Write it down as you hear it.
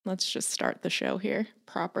let's just start the show here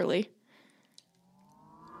properly.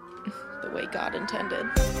 The way God intended.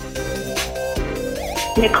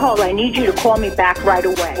 Nicole, I need you to call me back right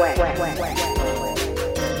away.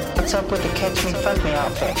 What's up with the catch me, fuck me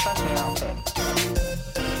outfit?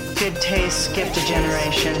 Good taste, skipped a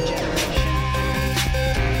generation.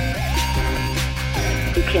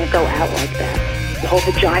 You can't go out like that. The whole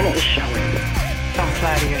vagina is showing. Don't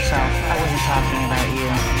flatter yourself. I wasn't talking about you.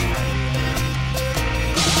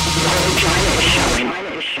 The vagina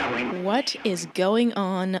is showing. What is going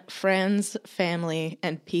on, friends, family,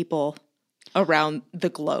 and people around the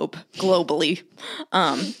globe, globally?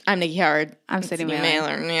 I'm Nikki Howard. I'm Sadie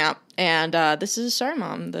Mailer. Yeah. And this is Sorry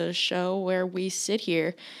Mom, the show where we sit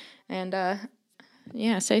here and,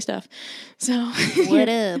 say stuff. So What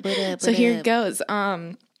up? So here it goes.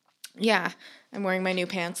 Yeah, I'm wearing my new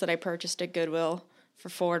pants that I purchased at Goodwill for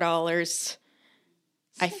 $4.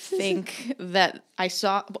 I think that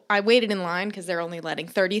I waited in line because they're only letting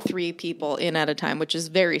 33 people in at a time, which is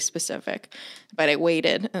very specific. But I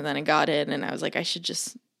waited and then I got in and I was like, I should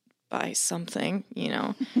just buy something,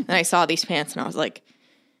 And I saw these pants and I was like,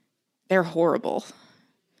 they're horrible,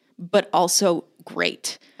 but also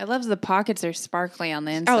great. I love the pockets are sparkly on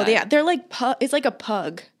the inside. Oh, yeah. They're like, it's like a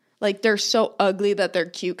pug. Like, they're so ugly that they're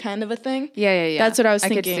cute kind of a thing. Yeah. That's what I was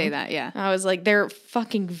thinking. I could say that, yeah. I was like, they're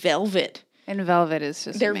fucking velvet. And velvet is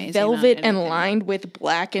just They're amazing. velvet and lined with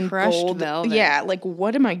black and Crushed gold. velvet. Yeah, like,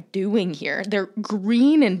 what am I doing here? They're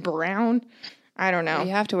green and brown. I don't know. You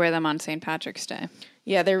have to wear them on St. Patrick's Day.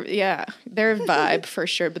 Yeah, they're a vibe for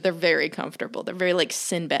sure, but they're very comfortable. They're very like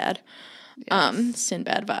Sinbad.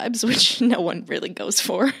 Sinbad vibes, which no one really goes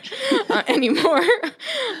for anymore.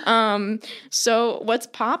 So what's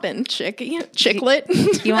poppin',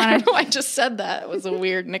 Chicklet? You want to? I just said that. It was a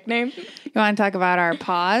weird nickname. You want to talk about our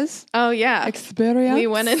pause Oh yeah, experience? we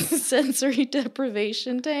went into sensory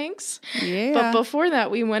deprivation tanks. Yeah. But before that,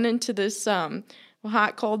 we went into this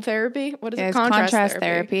hot cold therapy. What is it? It's contrast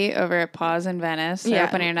therapy over at Pause in Venice. They're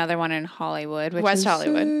opening another one in Hollywood, which West is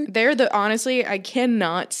Hollywood. sick. They're honestly, I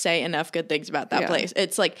cannot say enough good things about that place.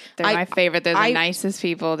 It's like They're my favorite. They're the nicest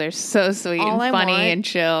people. They're so sweet and funny and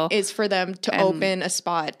chill. Is for them to open a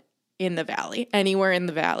spot in the valley, anywhere in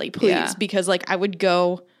the valley, please, because like I would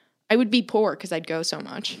be poor because I'd go so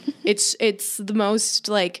much. It's the most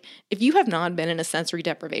like, if you have not been in a sensory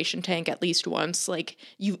deprivation tank at least once, like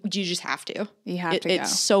you just have to. You have to go.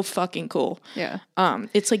 It's so fucking cool. Yeah.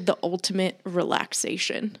 It's like the ultimate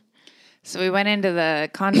relaxation. So we went into the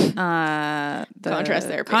Contrast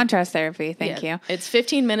therapy. Contrast therapy. Thank you. It's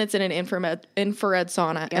 15 minutes in an infrared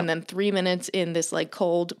sauna, and then 3 minutes in this like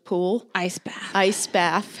cold pool Ice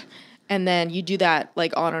bath. and then you do that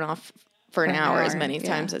like on and off for an hour as many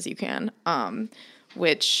times as you can,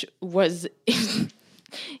 which was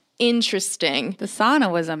interesting. The sauna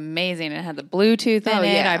was amazing. It had the Bluetooth in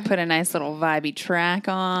it. Yeah. I put a nice little vibey track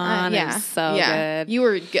on. It was so good. You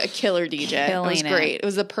were a killer DJ. It was great. It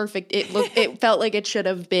was a perfect. It felt like it should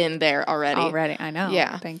have been there already. I know.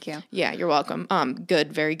 Yeah. Thank you. Yeah, you're welcome.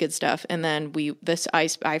 Good, very good stuff. And then this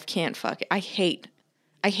ice. I can't fuck it.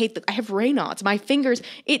 I have Raynaud's. My fingers,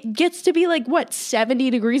 it gets to be like,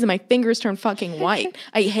 70 degrees and my fingers turn fucking white.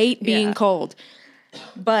 I hate being cold.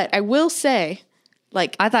 But I will say,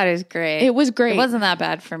 like, I thought it was great. It was great. It wasn't that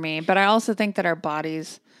bad for me, but I also think that our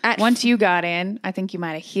bodies, once you got in, I think you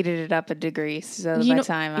might have heated it up a degree. So by the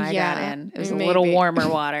time I got in, it was a little warmer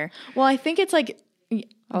water. Well, I think it's like,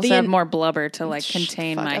 Also had more blubber to like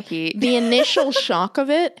contain my heat. The initial shock of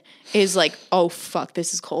it is like, oh fuck,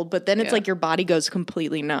 this is cold. But then it's like your body goes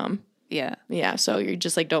completely numb. Yeah. Yeah. So you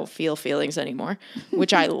just like don't feel feelings anymore,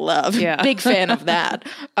 which I love. Yeah. Big fan of that.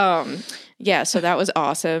 Yeah. So that was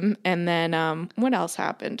awesome. And then what else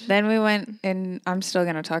happened? Then we went in, I'm still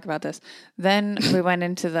going to talk about this. Then we went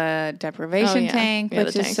into the deprivation tank,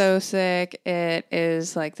 which is so sick. It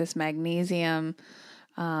is like this magnesium,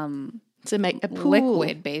 It's a pool.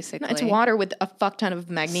 liquid, basically. No, it's water with a fuck ton of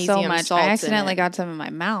magnesium so much. salts I accidentally in it. got some in my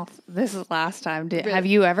mouth. This is last time. Have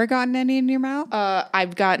you ever gotten any in your mouth?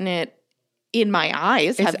 I've gotten it in my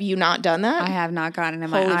eyes. Have you not done that? I have not gotten it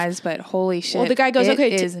in my eyes, but holy shit. Well, the guy goes, it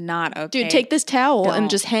okay, is not okay. Dude, take this towel and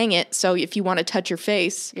Don't. just hang it. So if you want to touch your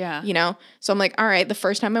face, So I'm like, all right, the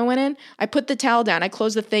first time I went in, I put the towel down, I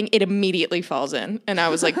closed the thing, it immediately falls in. And I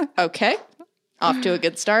was like, okay, off to a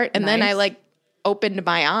good start. And then I like opened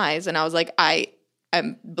my eyes and I was like,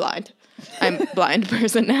 I'm blind. I'm a blind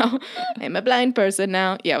person now. I'm a blind person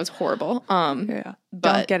now. Yeah, it was horrible.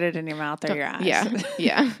 Don't get it in your mouth or your eyes.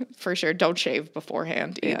 Yeah, for sure. Don't shave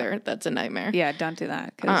beforehand either. That's a nightmare. Yeah, don't do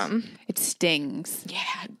that because it stings.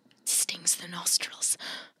 Yeah, it stings the nostrils.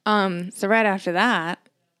 So right after that,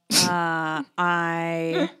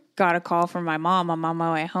 I got a call from my mom. I'm on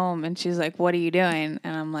my way home, and she's like, "What are you doing?"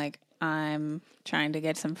 And I'm like, "I'm trying to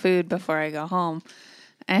get some food before I go home."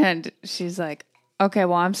 And she's like, "Okay,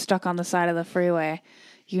 well, I'm stuck on the side of the freeway.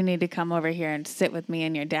 You need to come over here and sit with me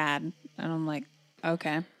and your dad." And I'm like,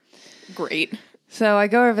 "Okay." Great. So I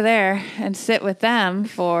go over there and sit with them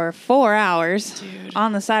for 4 hours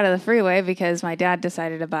on the side of the freeway because my dad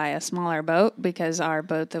decided to buy a smaller boat because our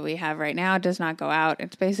boat that we have right now does not go out.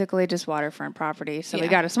 It's basically just waterfront property. So we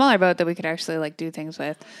got a smaller boat that we could actually like do things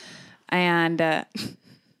with. And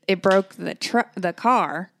it broke the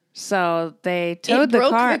car. So they towed the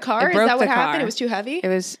car. It broke the car? Is that what happened? It was too heavy?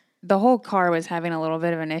 The whole car was having a little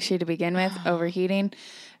bit of an issue to begin with, overheating.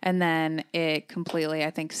 And then it completely, I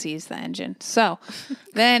think, seized the engine. So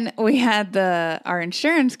then we had our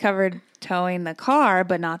insurance covered towing the car,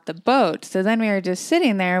 but not the boat. So then we were just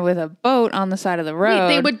sitting there with a boat on the side of the road.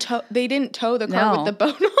 Wait, they didn't tow the car with the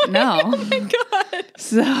boat on? No. Oh my God.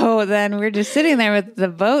 So then we're just sitting there with the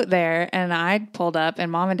boat there, and I pulled up,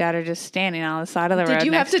 and Mom and Dad are just standing on the side of the road. Did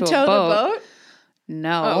you have to tow the boat?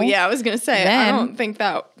 No. Oh, yeah, I was going to say, I don't think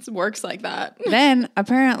that works like that. Then,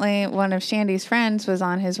 apparently, one of Shandy's friends was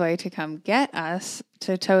on his way to come get us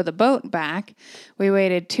to tow the boat back. We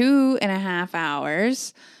waited 2.5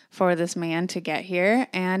 hours for this man to get here,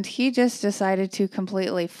 and he just decided to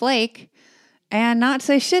completely flake and not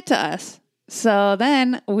say shit to us. So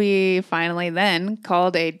then, we finally then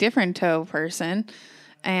called a different tow person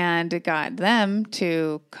and got them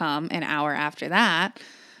to come an hour after that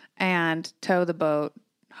and tow the boat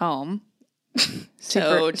home.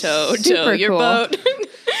 Tow super your cool. boat.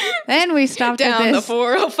 Then we stopped down at the this.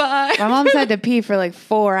 405. My mom's had to pee for like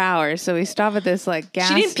 4 hours, so we stopped at this like gas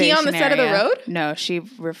station. She didn't pee on the side of the road? No, she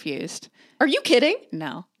refused. Are you kidding?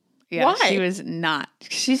 No. Yeah, why? She was not.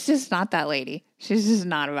 She's just not that lady. She's just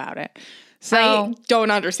not about it. So I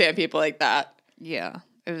don't understand people like that. yeah,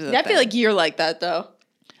 it was. I feel like you're like that though.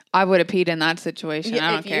 I would have peed in that situation.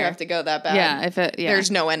 I don't if care. you have to go that bad. Yeah,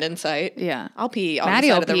 there's no end in sight. Yeah. I'll pee on Maddie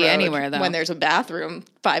the side will of the pee road anywhere, though. when there's a bathroom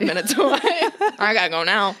 5 minutes away. I gotta go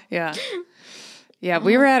now. Yeah. Yeah,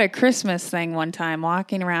 we were at a Christmas thing one time,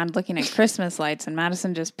 walking around looking at Christmas lights, and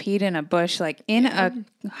Madison just peed in a bush, like in a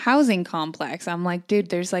housing complex. I'm like, dude,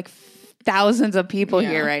 there's like thousands of people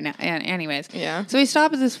here right now. And anyways, so we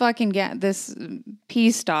stop at this fucking this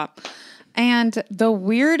pee stop. And the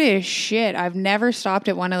weirdest shit, I've never stopped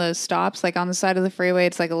at one of those stops, like on the side of the freeway.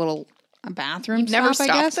 It's like a bathroom You've never stop,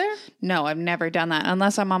 stopped I guess. there? No, I've never done that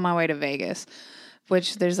unless I'm on my way to Vegas,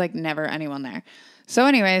 which there's like never anyone there. So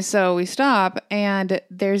anyway, so we stop and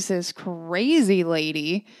there's this crazy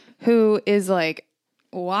lady who is like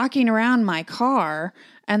walking around my car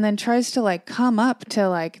and then tries to like come up to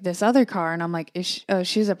like this other car. And I'm like,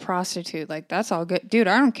 she's a prostitute. Like, that's all good. Dude,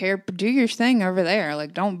 I don't care. Do your thing over there.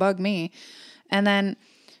 Like, don't bug me. And then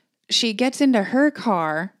she gets into her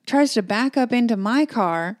car, tries to back up into my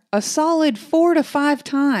car a solid 4 to 5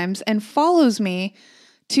 times and follows me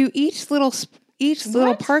to each little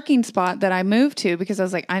parking spot that I moved to because I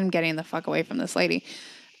was like, I'm getting the fuck away from this lady.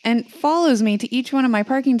 And follows me to each one of my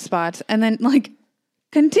parking spots and then like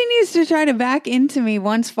continues to try to back into me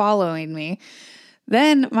once following me.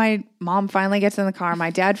 Then my mom finally gets in the car. My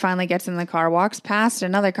dad finally gets in the car, walks past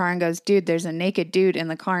another car and goes, dude, there's a naked dude in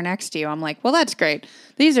the car next to you. I'm like, well, that's great.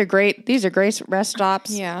 These are great rest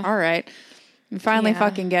stops. Yeah. All right. We finally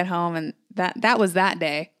fucking get home. And that was that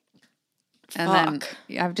day. And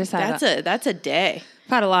then I've just had that's a day.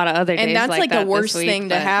 I've had a lot of other days, and that's like that the worst this week, thing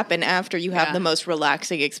to happen after you have the most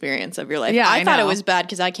relaxing experience of your life. Yeah, I thought know. it was bad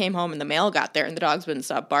because I came home and the mail got there and the dogs wouldn't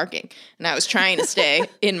stop barking, and I was trying to stay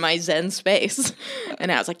in my zen space,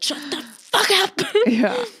 and I was like, shut the fuck up.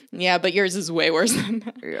 Yeah, but yours is way worse than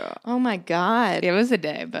that. Yeah. Oh my God. It was a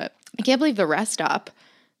day, but I can't believe the rest stop.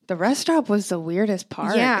 the rest stop was the weirdest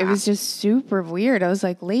part. Yeah. It was just super weird. I was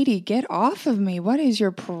like, lady, get off of me. What is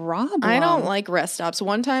your problem? I don't like rest stops.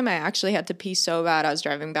 One time I actually had to pee so bad. I was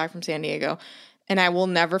driving back from San Diego and I will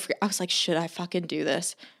never forget. I was like, should I fucking do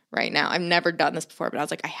this right now? I've never done this before, but I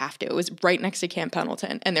was like, I have to. It was right next to Camp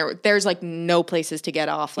Pendleton and there's like no places to get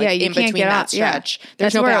off. Like you in can't between get that off. Yeah. stretch. That's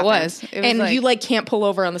There's no where bathroom. it was. It was and like, you like can't pull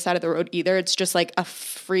over on the side of the road either. It's just like a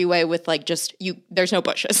freeway with like just there's no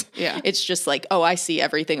bushes. Yeah. It's just like, oh, I see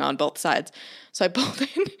everything on both sides. So I pulled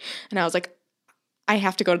in and I was like, I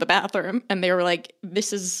have to go to the bathroom. And they were like,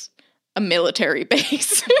 this is a military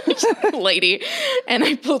base, lady. And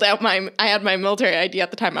I pulled out I had my military ID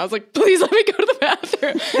at the time. I was like, please let me go to the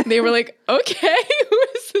bathroom. And they were like, okay, who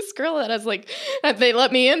is this girl? And I was like, and they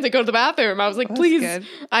let me in to go to the bathroom. I was like, please, good.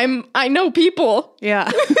 I know people. yeah.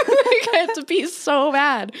 Like, I had to pee so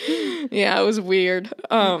bad. Yeah, it was weird.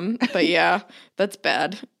 But yeah, that's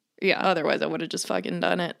bad. Yeah. Otherwise, I would have just fucking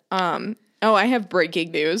done it. Oh, I have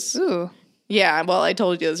breaking news. Ooh. Yeah, well, I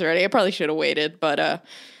told you this already. I probably should have waited, but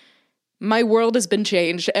my world has been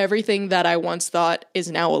changed. Everything that I once thought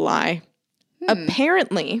is now a lie.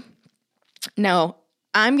 Apparently, now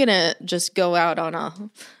I'm going to just go out on a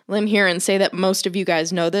limb here and say that most of you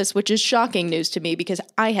guys know this, which is shocking news to me because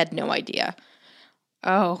I had no idea.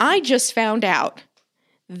 Oh. I just found out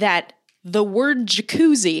that the word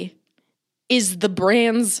jacuzzi is the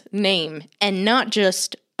brand's name and not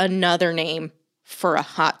just another name for a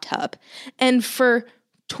hot tub. And for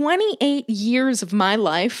 28 years of my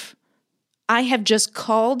life, I have just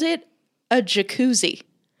called it a jacuzzi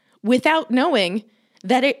without knowing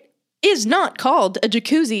that it is not called a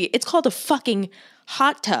jacuzzi. It's called a fucking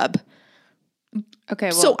hot tub. Okay,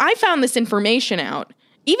 well. So I found this information out.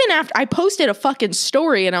 Even after I posted a fucking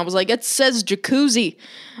story and I was like, it says jacuzzi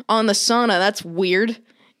on the sauna. That's weird.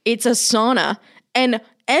 It's a sauna. And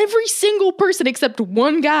every single person except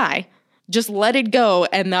one guy just let it go.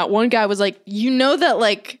 And that one guy was like, you know that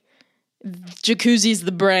like jacuzzi's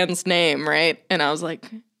the brand's name, right? And I was like,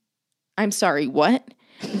 I'm sorry, what?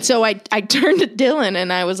 And so I turned to Dylan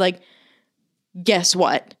and I was like, guess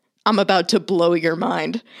what? I'm about to blow your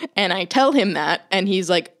mind. And I tell him that and he's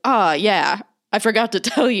like, yeah, I forgot to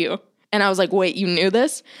tell you. And I was like, wait, you knew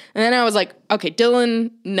this? And then I was like, okay,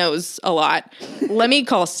 Dylan knows a lot. Let me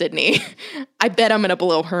call Sydney. I bet I'm going to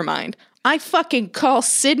blow her mind. I fucking call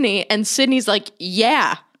Sydney and Sydney's like,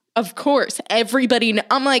 yeah, of course. Everybody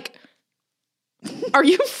I'm like, are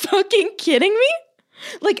you fucking kidding me?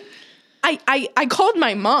 Like, I called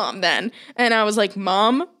my mom then and I was like,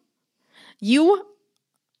 Mom, you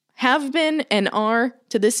have been and are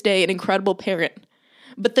to this day an incredible parent.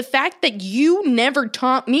 But the fact that you never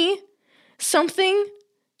taught me something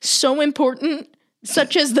so important,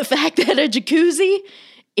 such as the fact that a jacuzzi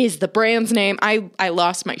is the brand's name, I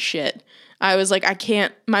lost my shit. I was like, I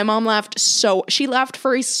can't. My mom laughed she laughed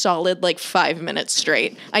for a solid like 5 minutes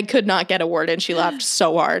straight. I could not get a word in. She laughed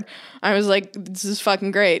so hard. I was like, this is fucking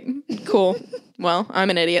great. Cool. Well, I'm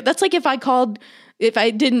an idiot. That's like if I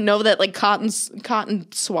didn't know that like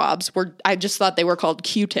cotton swabs I just thought they were called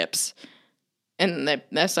Q-tips. And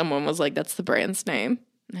that someone was like, that's the brand's name.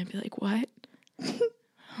 And I'd be like, what?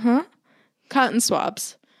 Huh? Cotton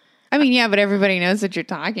swabs. I mean, yeah, but everybody knows what you're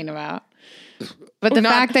talking about. But the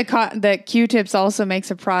fact that Q-tips also makes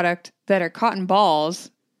a product that are cotton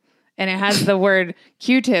balls, and it has the word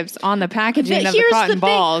Q-tips on the packaging of the cotton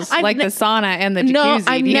balls, like the sauna and the jacuzzi. No,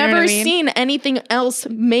 I've never seen seen anything else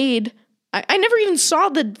made. I never even saw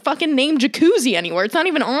the fucking name jacuzzi anywhere. It's not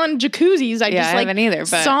even on jacuzzis. I haven't either,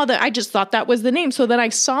 but saw that. I just thought that was the name. So then I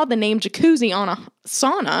saw the name jacuzzi on a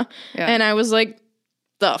sauna, and I was like,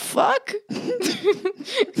 the fuck?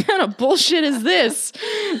 What kind of bullshit is this?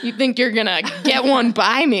 You think you're gonna get one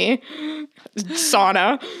by me?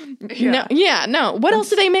 Sauna. No. What else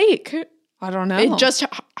do they make? I don't know. Just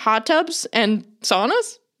hot tubs and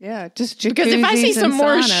saunas? Yeah, just jacuzzis. Because if I see some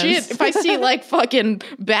more saunas. shit, if I see like fucking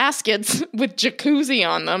baskets with jacuzzi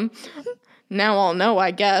on them, now I'll know, I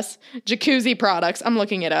guess. Jacuzzi products. I'm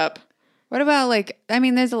looking it up. What about like, I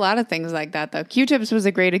mean, there's a lot of things like that though. Q-tips was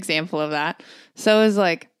a great example of that. So is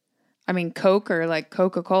like, I mean, Coke or like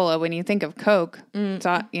Coca-Cola. When you think of Coke, it's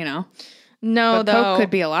not, No, but though. Coke could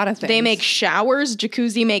be a lot of things. They make showers.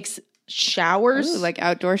 Jacuzzi makes showers. Ooh, like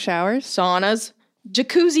outdoor showers. Saunas.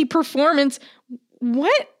 Jacuzzi performance.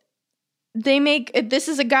 What? They make, this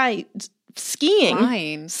is a guy skiing.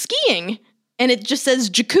 Fine. Skiing. And it just says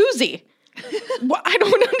jacuzzi. I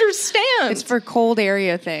don't understand. It's for cold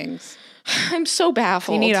area things. I'm so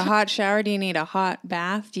baffled. Do you need a hot shower? Do you need a hot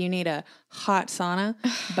bath? Do you need a hot sauna?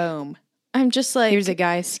 Boom. I'm just like, Here's a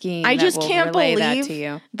guy skiing. I that just will can't relay believe that to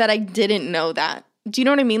you. that I didn't know that. Do you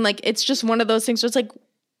know what I mean? Like, it's just one of those things where it's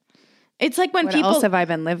like when What people. else have I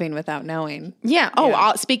been living without knowing? Yeah.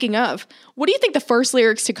 Oh, speaking of, what do you think the first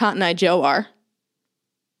lyrics to Cotton Eye Joe are?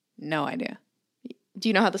 No idea. Do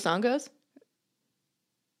you know how the song goes?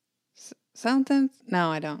 Something?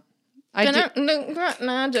 No, I don't. I do. Cotton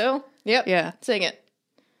Eye Joe. Yep. Yeah. Sing it.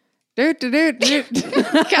 Doot, doot, doot, doot.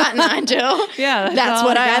 Cotton Eye Joe. Yeah, That's all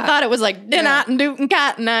what I got. thought it was like.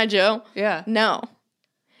 Cotton Eye Joe. Yeah. No.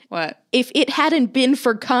 What? If it hadn't been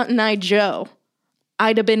for Cotton Eye Joe,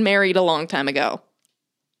 I'd have been married a long time ago.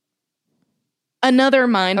 Another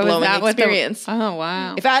mind-blowing experience. Oh,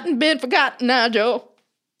 wow. If I hadn't been for Cotton Eye Joe.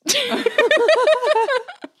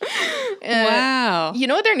 Wow. You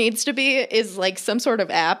know what there needs to be is like some sort of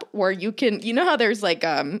app where you can, you know how there's like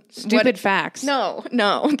Stupid facts. No,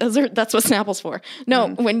 that's what Snapple's for. No,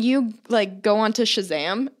 when you like go onto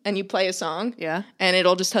Shazam and you play a song, Yeah. and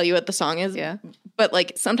it'll just tell you what the song is. Yeah. But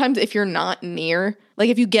like sometimes if you're not near,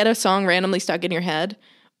 like if you get a song randomly stuck in your head,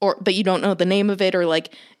 but you don't know the name of it, or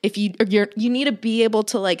like if you need to be able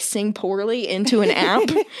to like sing poorly into an app,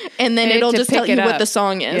 and then it'll to just pick tell you it what up. the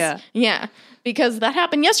song is. Yeah. Because that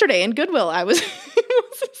happened yesterday in Goodwill. I was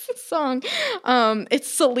what's this song? It's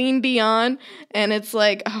Celine Dion, and it's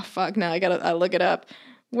like, oh fuck, now I look it up.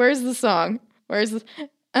 Where's the song? Where's the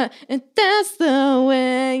and that's the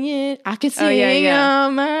way I can sing your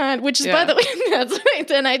mind. Which is, by the way, that's right.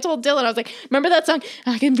 Then I told Dylan, I was like, remember that song?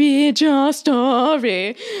 I can be your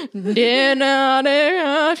story. Did not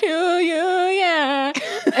of you, yeah.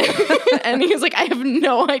 And he was like, I have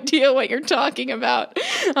no idea what you're talking about.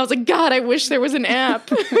 I was like, God, I wish there was an app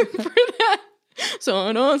for that.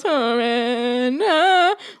 So no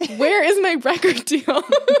surrender. Where is my record deal?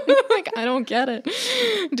 Like, I don't get it.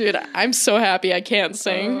 Dude, I'm so happy I can't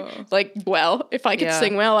sing. Like, well, if I could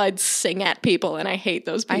sing well, I'd sing at people, and I hate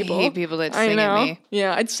those people. I hate people that sing at me.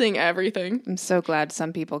 Yeah, I'd sing everything. I'm so glad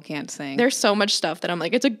some people can't sing. There's so much stuff that I'm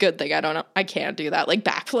like, it's a good thing I can't do that. Like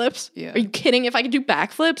backflips. Yeah. Are you kidding? If I could do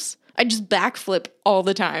backflips, I'd just backflip all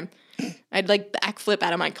the time. I'd like backflip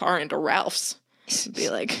out of my car into Ralph's. Be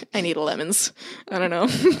like, I need lemons. I don't know.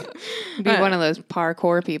 Be one of those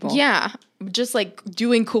parkour people. Yeah, just like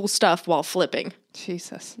doing cool stuff while flipping.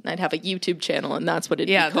 Jesus. I'd have a YouTube channel, and that's what it'd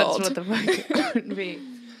be called. That's what the fuck it would be.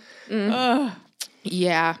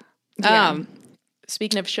 Yeah.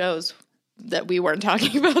 Speaking of shows that we weren't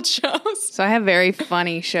talking about shows. So I have very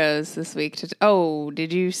funny shows this week.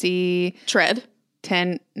 Did you see Tread?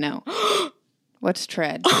 No. What's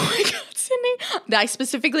Tread? Oh my God, Sydney. I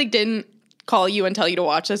specifically didn't call you and tell you to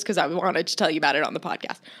watch this because I wanted to tell you about it on the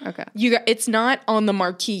podcast. Okay. It's not on the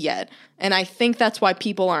marquee yet, and I think that's why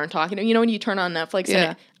people aren't talking. You know, when you turn on Netflix,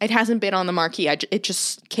 and it hasn't been on the marquee. It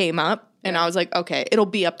just came up, and I was like, okay, it'll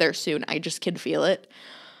be up there soon. I just can feel it.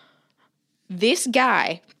 This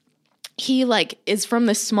guy, he like is from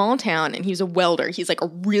this small town, and he's a welder. He's like a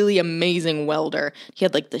really amazing welder. He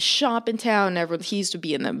had like the shop in town. He used to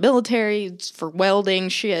be in the military for welding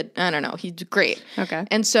shit. I don't know. He's great. Okay.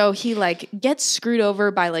 And so he like gets screwed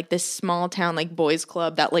over by like this small town like boys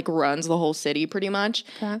club that like runs the whole city pretty much.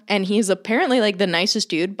 Okay. And he's apparently like the nicest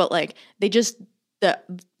dude, but like they just the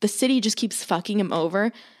city just keeps fucking him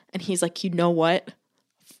over. And he's like, you know what?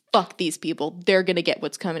 Fuck these people. They're going to get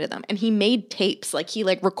what's coming to them. And he made tapes. Like, he,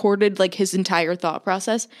 like, recorded, like, his entire thought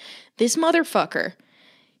process. This motherfucker,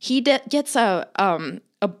 he gets a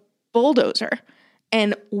bulldozer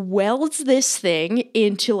and welds this thing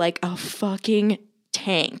into, like, a fucking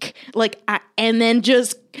tank. Like, and then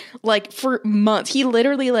just, like, for months. He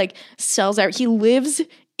literally, like, sells out. He lives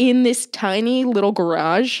in this tiny little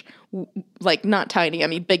garage, like not tiny, I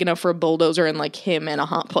mean big enough for a bulldozer and like him and a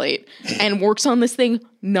hot plate, and works on this thing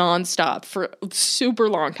nonstop for a super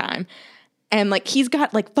long time. And like he's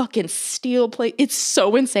got like fucking steel plate. It's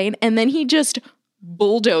so insane. And then he just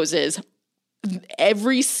bulldozes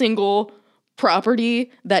every single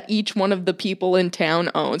property that each one of the people in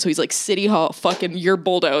town own. So he's like, City Hall, fucking your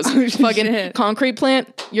bulldoze. Fucking concrete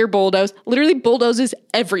plant, your bulldoze. Literally bulldozes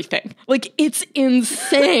everything. Like, it's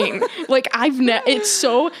insane. Like, it's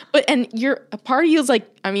so, and a part of you is like,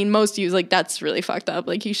 I mean, most of you is like, that's really fucked up.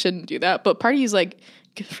 Like, he shouldn't do that. But part of you is like,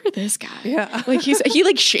 good for this guy. Yeah. Like, he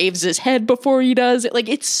like shaves his head before he does it. Like,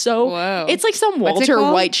 it's so, whoa. It's like some What's it Walter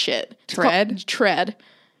called? White shit. It's called Tread.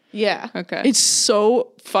 Yeah. Okay. It's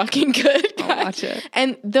so fucking good, guys. I'll watch it.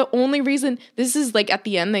 And the only reason this is like at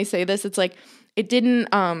the end they say this, it's like it didn't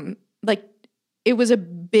like it was a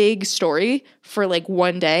big story for like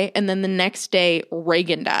one day, and then the next day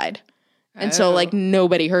Reagan died. And so like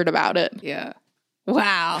nobody heard about it. Yeah.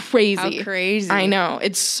 Wow. Crazy. How crazy. I know.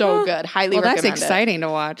 It's so good. Highly Well, recommend that's exciting to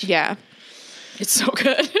watch. it. Yeah. It's so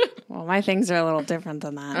good. Well, my things are a little different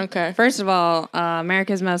than that. Okay. First of all,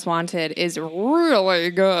 America's Most Wanted is really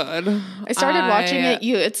good. I started watching it.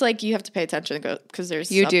 It's like you have to pay attention because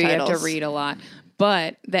there's You subtitles. do. You have to read a lot.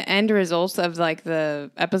 But the end results of like the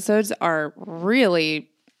episodes are really,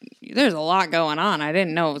 there's a lot going on. I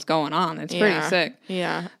didn't know what was going on. It's pretty sick.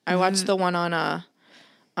 Yeah. I watched the one on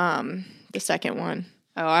the second one.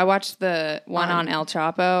 Oh, I watched the one on El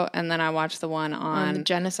Chapo, and then I watched the one On the on.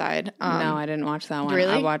 genocide. No, I didn't watch that one.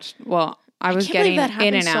 Really? I watched. Well, I was can't getting believe that happened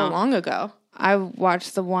in and so out. long ago. I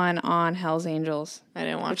watched the one on Hell's Angels, I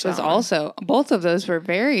didn't watch which that was one. also both of those were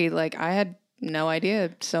very like I had no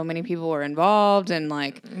idea so many people were involved, and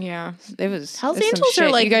like Yeah. it was Hell's it's some Angels are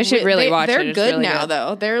shit. like you guys should really watch they're it. It's good really now good.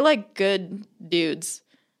 though. They're like good dudes.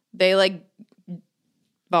 They like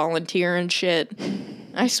volunteer and shit.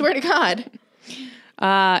 I swear to God.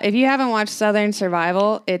 If you haven't watched Southern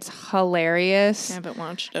Survival, it's hilarious. I haven't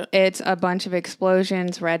watched it. It's a bunch of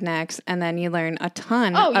explosions, rednecks, and then you learn a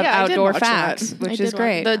ton Oh, of yeah, I did outdoor watch facts, that. which I is did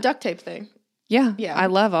great. The duct tape thing. Yeah, Yeah. I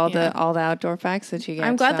love all Yeah. the outdoor facts that you get.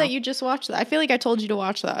 I'm glad so. that you just watched that. I feel like I told you to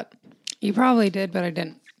watch that. You probably did, but I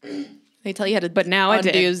didn't. They tell you how to But now I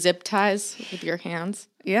undo did. zip ties with your hands.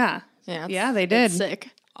 Yeah, Yeah, yeah, they did. It's sick.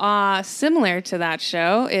 Similar to that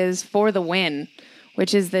show is For the Win,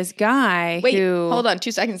 which is this guy Wait, who. hold on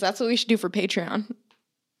 2 seconds. That's what we should do for Patreon.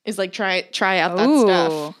 Is like try out that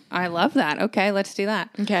stuff. Ooh, I love that. Okay, let's do that.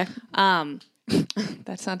 Okay,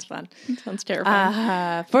 That sounds fun. sounds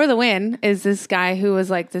terrifying. For the Win is this guy who was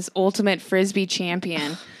like this ultimate frisbee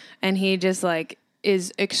champion, and he just like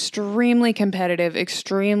is extremely competitive,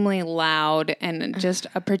 extremely loud, and just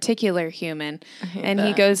a particular human. And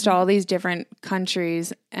he goes to all these different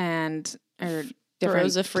countries and or different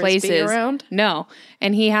Throws a frisbee places. around? No,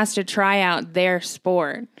 and he has to try out their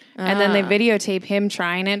sport. And then they videotape him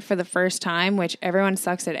trying it for the first time, which everyone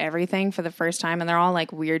sucks at everything for the first time, and they're all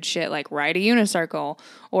like weird shit, like ride a unicycle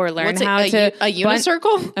or learn What's it, how a to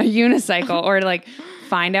unicircle? a unicycle or like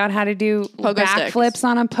find out how to do Pogo backflips sticks.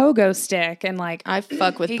 on a pogo stick, and like I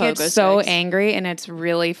fuck with he pogo gets so sticks. angry, and it's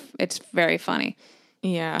really it's very funny.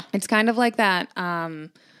 Yeah. It's kind of like that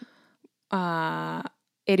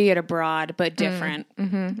Idiot Abroad, but different,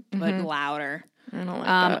 but louder. I don't like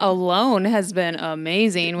that. Alone has been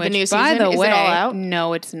amazing. Which, new by season? the Is it way, all out?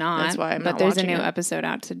 no, it's not. That's why I'm but not there's a watching new it. episode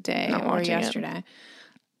out today Not or watching it. yesterday.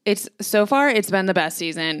 It's so far, it's been the best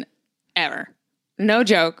season ever. No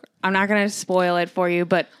joke. I'm not going to spoil it for you,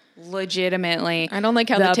 but legitimately, I don't like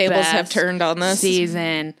how the tables have best turned on this.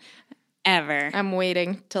 season ever. I'm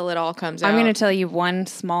waiting till it all comes out. I'm going to tell you one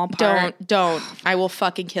small part. Don't. I will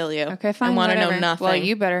fucking kill you. Okay, fine. I want to know whatever. nothing. Well,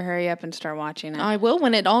 you better hurry up and start watching it. I will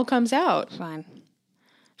when it all comes out. Fine.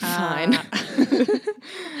 Fine.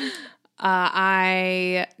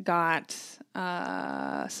 I got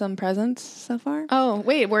some presents so far. Oh,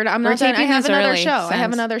 wait, I'm We're not done. I taping have this another early show. I have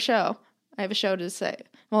since- another show. I have a show to say.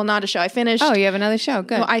 Well, not a show. I finished. Oh, you have another show.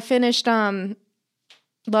 Good. Well, I finished Love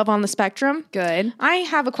on the Spectrum. Good. I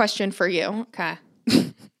have a question for you. Okay.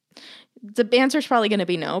 The answer's probably going to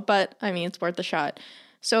be no, but I mean, it's worth a shot.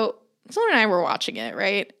 So, someone and I were watching it,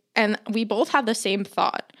 right? And we both had the same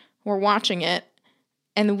thought. We're watching it,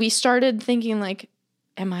 and we started thinking, like,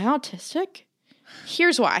 am I autistic?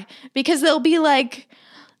 Here's why. Because they'll be like,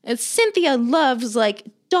 Cynthia loves, like,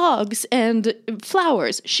 dogs and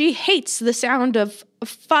flowers. She hates the sound of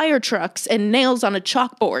fire trucks and nails on a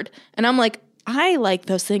chalkboard. And I'm like, I like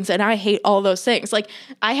those things and I hate all those things. Like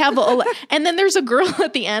I have and then there's a girl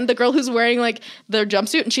at the end, the girl who's wearing like their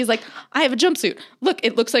jumpsuit, and she's like, I have a jumpsuit. Look,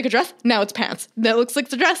 it looks like a dress. Now it's pants. That looks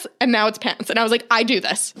like a dress, and now it's pants. And I was like, I do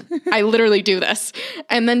this. I literally do this.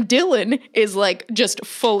 And then Dylan is like just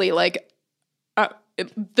fully like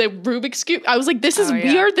the Rubik's Cube. I was like,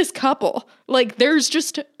 we are this couple. Like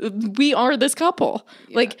we are this couple.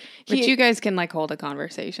 Yeah. Like but you guys can like hold a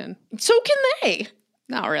conversation. So can they.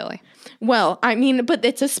 Not really. Well, I mean, but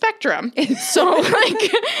it's a spectrum. So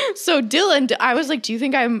like, so Dylan, I was like, do you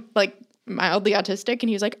think I'm like mildly autistic? And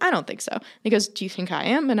he was like, I don't think so. And he goes, do you think I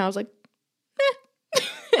am? And I was like, eh.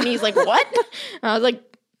 And he's like, what? And I was like,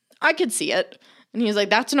 I could see it. And he was like,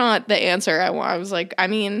 that's not the answer I want. I was like, I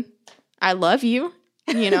mean, I love you,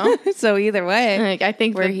 you know? So either way, Like, I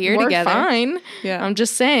think we're here together. Fine. Yeah. I'm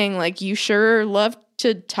just saying, like, you sure love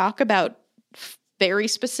to talk about very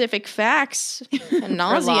specific facts and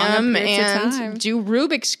nauseum and do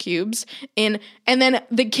Rubik's cubes and then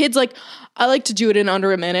the kid's like, I like to do it in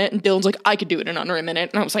under a minute, and Dylan's like, I could do it in under a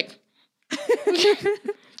minute, and I was like,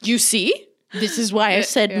 you see, this is why I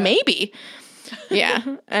said maybe.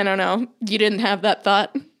 Yeah, I don't know. You didn't have that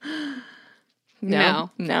thought? No.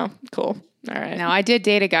 Cool. All right. No, I did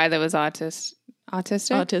date a guy that was autistic.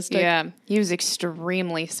 Autistic. Yeah, he was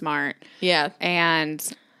extremely smart. Yeah.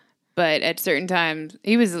 But at certain times,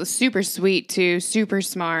 he was super sweet too, super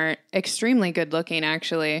smart, extremely good looking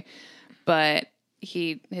actually. But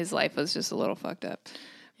his life was just a little fucked up.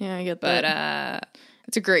 Yeah, I get that. But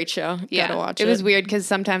it's a great show. Yeah, Gotta watch it. It was weird because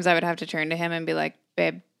sometimes I would have to turn to him and be like,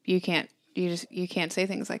 "Babe, you can't say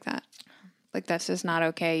things like that. Like that's just not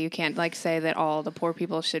okay. You can't like say that all the poor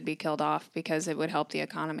people should be killed off because it would help the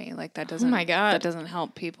economy. Like that doesn't. Oh my God. That doesn't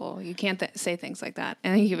help people. You can't say things like that."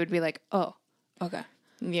 And he would be like, "Oh, okay."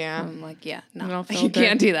 Yeah. I'm like, "Yeah, no, No you filter.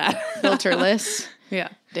 can't do that." Filterless. Yeah.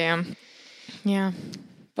 Damn. Yeah.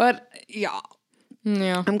 But yeah,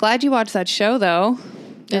 Yeah. I'm glad you watched that show though.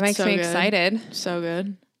 That It's makes so me good. excited. So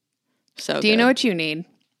good. So good. Do you know what you need?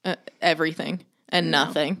 Everything and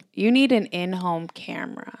nothing. You need an in-home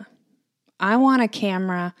camera. I want a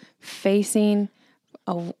camera facing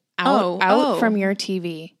out from your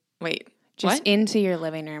TV, Wait. just What? into your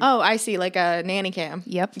living room. Oh, I see. Like a nanny cam.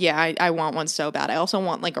 Yep. Yeah, I want one so bad. I also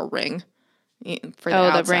want like a ring for the Oh,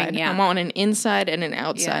 the outside. ring, yeah. I want an inside and an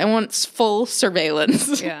outside. Yeah. I want full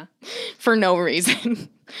surveillance Yeah. for no reason.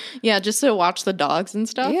 Yeah, just to watch the dogs and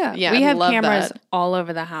stuff. Yeah. Yeah, We I have love cameras that. all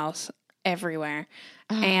over the house, everywhere.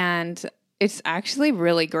 And it's actually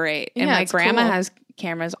really great. And Yeah, my it's grandma cool. has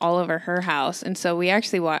cameras all over her house. And so we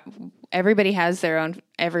actually everybody has their own,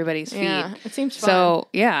 everybody's feed. Yeah, it seems fun. So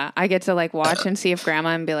yeah, I get to like watch and see if grandma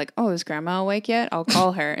and be like, oh, is grandma awake yet? I'll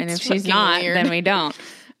call her. And if she's fucking not, weird. then we don't.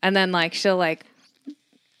 And then like she'll like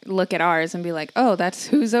look at ours and be like, oh, that's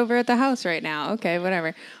who's over at the house right now. Okay,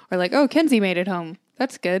 whatever. Or like, oh, Kenzie made it home.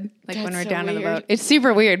 That's good. Like when That's we're so down in the weird. boat. It's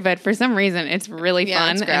super weird, but for some reason it's really Yeah,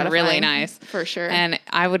 fun it's and really gratifying, nice. for sure. And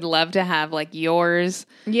I would love to have like yours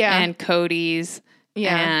Yeah. and Cody's.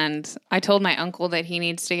 Yeah. And I told my uncle that he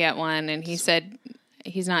needs to get one and he said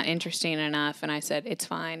he's not interesting enough. And I said, it's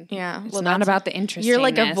fine. Yeah, It's well, not that's- about the interest. You're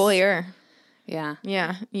like a voyeur. Yeah.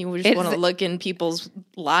 Yeah, you just It's- want to look in people's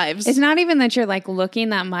lives. It's not even that you're like looking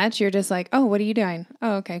that much. You're just like, oh, what are you doing?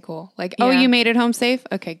 Oh, okay, cool. Like, oh, Yeah. you made it home safe?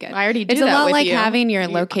 Okay, good. I already do It's that a lot with like you. having your You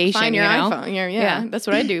location, Find your you know? iPhone. Yeah, Yeah. that's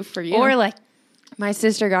what I do for you. Or like my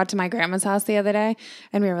sister got to my grandma's house the other day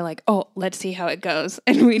and we were like, oh, let's see how it goes.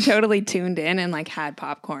 And we totally tuned in and like had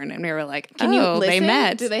popcorn and we were like, Can you oh, listen? they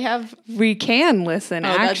met. Do they have? We can listen, Oh,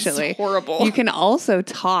 that's actually. horrible. You can also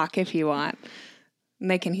talk if you want. And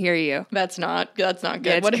they can hear you. That's not good. Yeah,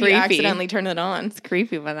 it's What if creepy. you accidentally turn it on? It's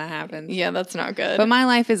creepy when that happens. Yeah, that's not good. But my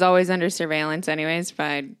life is always under surveillance anyways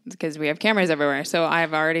because we have cameras everywhere. So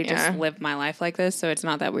I've already just Yeah. lived my life like this. So it's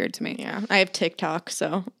not that weird to me. Yeah, I have TikTok,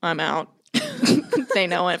 so I'm out. They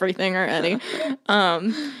know everything already.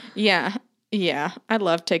 Yeah, I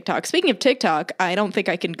love TikTok. Speaking of TikTok, I don't think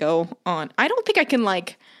I can go on. I don't think I can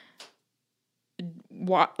like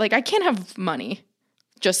I can't have money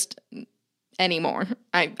just anymore.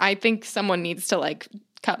 I think someone needs to like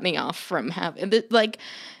cut me off from having like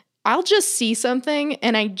I'll just see something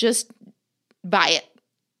and I just buy it.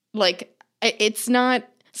 Like it's not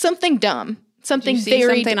something dumb. Something You see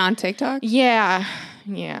very something on TikTok? Yeah.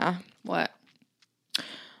 What?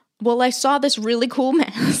 Well, I saw this really cool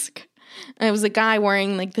mask. And it was a guy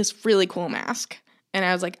wearing like this really cool mask. And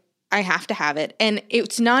I was like, I have to have it. And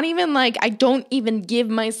it's not even like I don't even give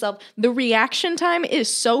myself the reaction time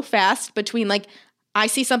is so fast between like I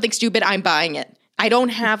see something stupid, I'm buying it. I don't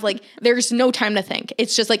have like there's no time to think.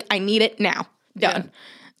 It's just like I need it now. Done. Yeah.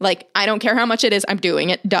 Like I don't care how much it is, I'm doing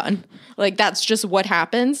it. Done. Like that's just what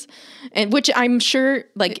happens. And which I'm sure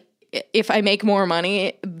like if I make more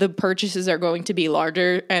money, the purchases are going to be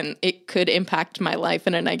larger and it could impact my life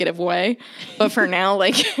in a negative way. But for now,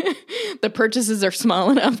 like the purchases are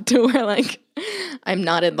small enough to where like I'm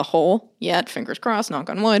not in the hole yet. Fingers crossed, knock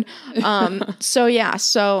on wood. So yeah.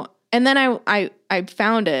 So, and then I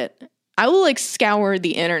found it. I will like scour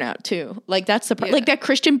the internet too. Like that's the like that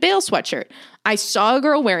Christian Bale sweatshirt. I saw a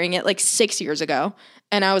girl wearing it like 6 years ago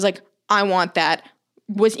and I was like, I want that.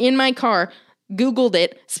 Was in my car, Googled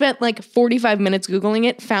it, spent like 45 minutes Googling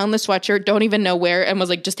it, found the sweatshirt, don't even know where, and was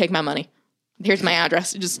like, just take my money. Here's my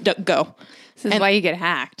address. Just go. This is why you get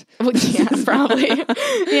hacked. Well, yeah, probably.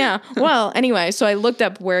 Yeah. Well, anyway, so I looked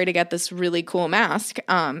up where to get this really cool mask,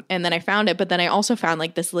 and then I found it. But then I also found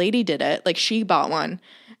like this lady did it. Like she bought one,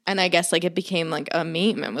 and I guess like it became like a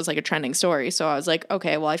meme. It was like a trending story. So I was like,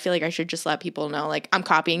 okay, well, I feel like I should just let people know like I'm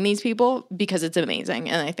copying these people because it's amazing,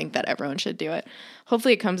 and I think that everyone should do it.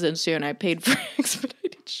 Hopefully, it comes in soon. I paid for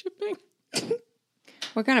expedited shipping.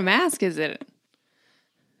 What kind of mask is it?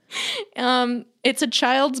 It's a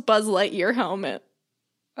child's Buzz Lightyear helmet.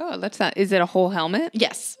 Oh, that's not. Is it a whole helmet?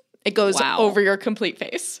 Yes. It goes Wow. over your complete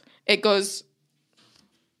face. It goes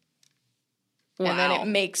and then Wow. it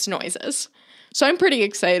makes noises. So I'm pretty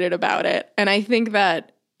excited about it. And I think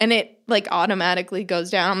that and it like automatically goes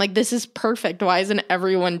down. I'm like, this is perfect. Why isn't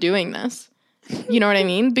everyone doing this? You know what I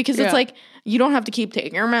mean? Because Yeah. it's like you don't have to keep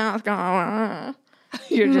taking your mask off.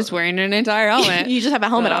 You're just wearing an entire helmet. You just have a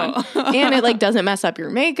helmet on. And it like doesn't mess up your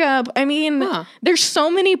makeup. I mean, Huh. there's so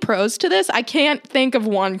many pros to this. I can't think of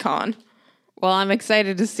one con. Well, I'm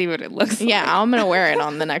excited to see what it looks like. Yeah, I'm going to wear it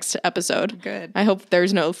on the next episode. Good. I hope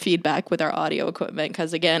there's no feedback with our audio equipment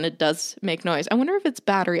because, again, it does make noise. I wonder if it's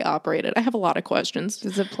battery operated. I have a lot of questions.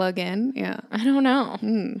 Does it plug in? Yeah. I don't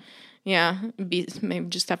know. Yeah, maybe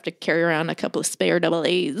just have to carry around a couple of spare double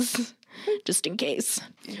A's just in case.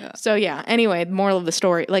 Yeah. So, yeah, anyway, the moral of the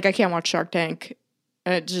story, like, I can't watch Shark Tank.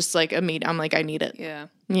 Just like I'm like, I need it. Yeah.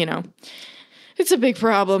 You know, it's a big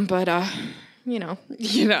problem, but you know.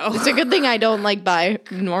 You It's a good thing I don't like buy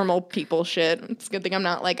normal people shit. It's a good thing I'm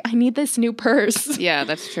not like, I need this new purse. Yeah,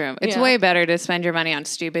 that's true. It's Yeah. way better to spend your money on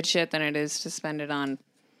stupid shit than it is to spend it on.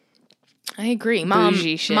 I agree. Mom,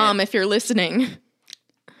 Bougie shit. Mom, if you're listening,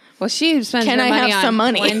 Well, she spends Can her I money have on some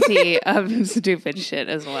money? plenty of stupid shit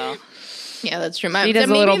as well. yeah, that's true. She does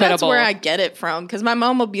a little bit of that's where both. I get it from. Because my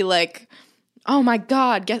mom will be like, oh my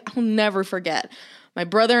God, I'll never forget. My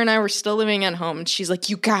brother and I were still living at home. And she's like,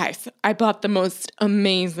 you guys, I bought the most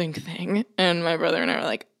amazing thing. And my brother and I were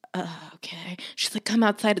like, okay. She's like, come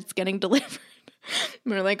outside. It's getting delivered.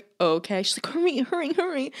 And we're like, okay. She's like,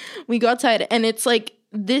 hurry. We go outside. And it's like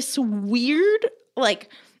this weird, like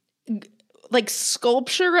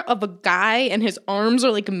sculpture of a guy, and his arms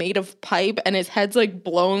are like made of pipe, and his head's like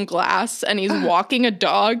blown glass, and he's walking a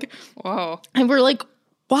dog. Whoa. And we're like,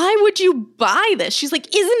 why would you buy this? She's like,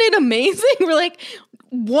 isn't it amazing? We're like,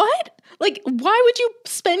 what? Like, why would you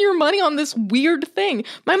spend your money on this weird thing?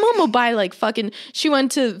 My mom will buy like fucking, she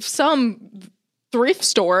went to some thrift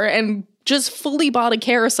store and just fully bought a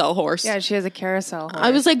carousel horse. Yeah, she has a carousel horse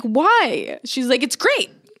I was like, why? She's like, it's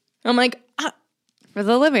great. I'm like, for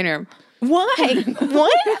the living room. why?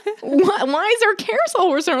 What? Why is there a carousel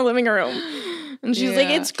horse in our living room? And she's like,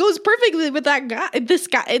 Yeah. it goes perfectly with that guy. This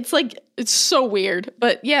guy. It's like, it's so weird.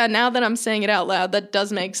 But yeah, now that I'm saying it out loud, that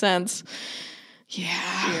does make sense.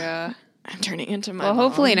 Yeah. Yeah. I'm turning into my Well, mom.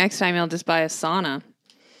 hopefully next time you'll just buy a sauna,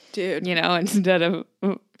 Dude. instead of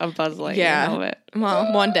a Buzz Lightyear Yeah. helmet.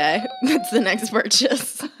 Well, one day. That's the next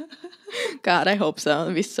purchase. God, I hope so.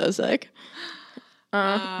 That'd be so sick.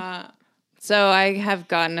 So I have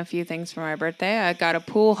gotten a few things for my birthday. I got a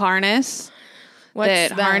pool harness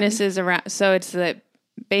that harnesses around. So it's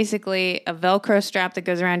basically a Velcro strap that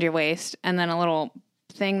goes around your waist, and then a little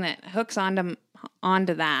thing that hooks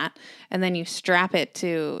onto that, and then you strap it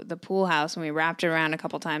to the pool house. And we wrapped it around a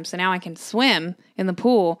couple times, so now I can swim in the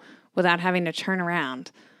pool without having to turn around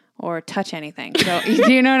or touch anything. So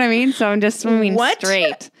do you know what I mean? So I'm just swimming What?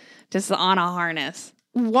 straight, just on a harness,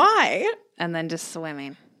 Why? and then just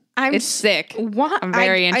swimming. I'm It's sick. Why? I'm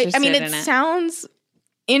very interested I mean, in it it. sounds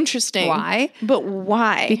interesting. Why? But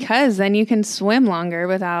why? Because then you can swim longer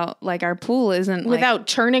without, like, our pool isn't like, Without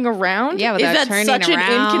turning around? Yeah, without Is that turning such around,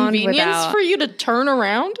 an inconvenience without- for you to turn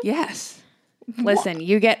around? yes. Listen,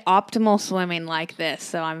 you get optimal swimming like this,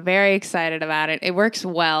 so I'm very excited about it. It works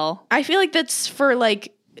well. I feel like that's for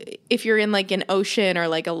like if you're in like an ocean or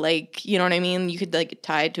like a lake, you know what I mean? You could like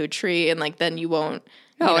tie it to a tree and like then you won't.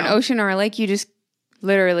 Oh, you an know. ocean or a lake, you just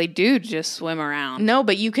literally do just swim around. No,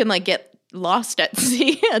 but you can like get lost at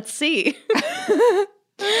sea. At sea.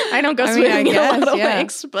 I don't go I mean, swimming in a lot guess, of yeah.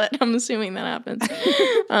 lakes, but I'm assuming that happens.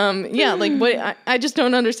 Yeah, like what? I just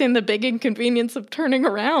don't understand the big inconvenience of turning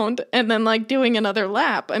around and then like doing another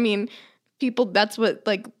lap. I mean, people. That's what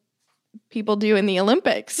like people do in the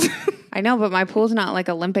Olympics. I know, but my pool's not like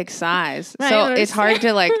Olympic size. I So it's hard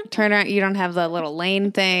understand. to like turn around. You don't have the little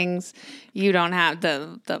lane things. You don't have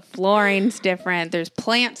the flooring's different. There's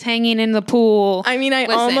plants hanging in the pool. I mean, I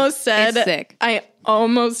Listen, almost said. it's sick. I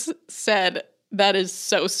almost said that is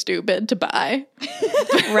so stupid to buy.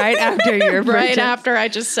 Right after your Right purchase. after I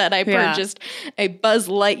just said I Yeah. purchased a Buzz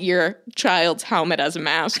Lightyear child's helmet as a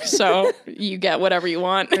mask, so you get whatever you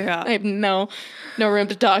want. Yeah. I have no room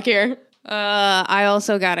to talk here. I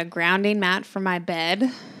also got a grounding mat for my bed.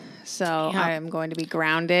 So Yeah. I am going to be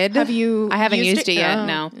grounded. Have you I haven't used used it? it yet. Oh,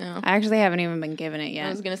 no. no. I actually haven't even been given it yet. I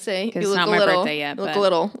was gonna say you 'Cause look it's not a my little, birthday yet, you look but- a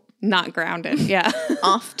little Not grounded. Yeah.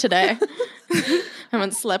 off today.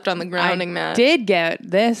 Haven't slept on the grounding mat. Did get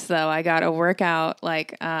this though. I got a workout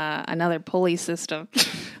like another pulley system.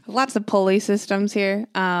 Lots of pulley systems here.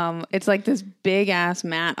 It's like this big ass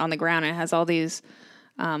mat on the ground. It has all these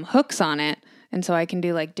hooks on it, and so I can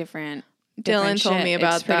do like different. Dylan told shit. me It's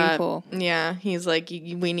about pretty that. Cool. Yeah, he's like,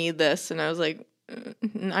 we need this, and I was like,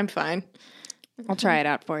 I'm fine. I'll try it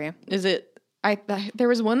out for you. Is it? There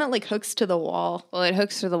was one that like hooks to the wall. Well, it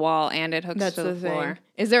hooks to the wall and it hooks That's to the the floor. thing.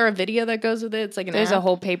 Is there a video that goes with it? It's like an There's app? a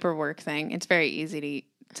whole paperwork thing. It's very easy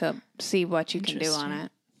to see what you can do on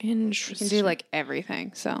it. You Interesting. can do like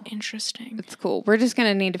everything. So Interesting. it's cool. We're just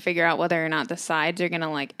gonna need to figure out whether or not the sides are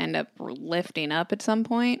gonna like end up lifting up at some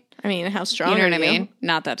point. I mean, how strong You know are what I you? mean?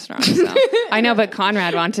 Not that strong. So. I know, but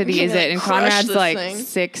Conrad wanted to use gonna it, and crush Conrad's this like thing.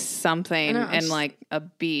 6 something I know, and like a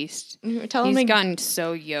beast. Tell him He's to gotten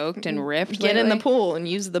so yoked and ripped. get in the lately. pool and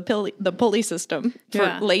use the pulley system for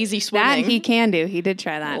Yeah. lazy That swimming. he can do. He did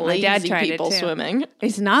try that. lazy My dad tried people it too. swimming.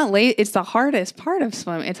 It's not late. It's the hardest part of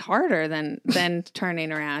swimming. It's harder than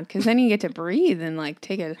turning around because then you get to breathe and like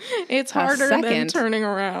take a. It's harder than second. turning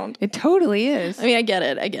around. It totally is. I mean, I get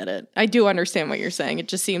it. I do understand what you're saying. It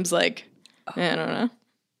just seems like I don't know.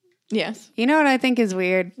 Yes. You know what I think is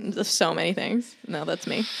weird? There's so many things. No, that's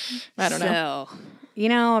me. I don't know. So, you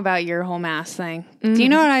know about your whole mask thing. Do you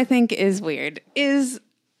know what I think is weird? Is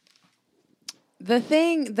the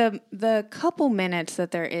thing, the couple minutes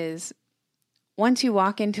that there is once you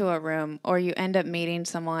walk into a room or you end up meeting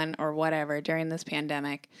someone or whatever during this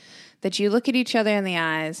pandemic, that you look at each other in the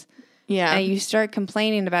eyes Yeah. and you start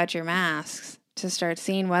complaining about your masks to start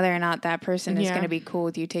seeing whether or not that person is Yeah. going to be cool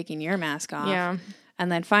with you taking your mask off. Yeah.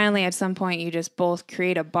 And then finally, at some point, you just both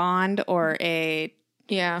create a bond or a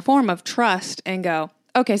Yeah. form of trust and go,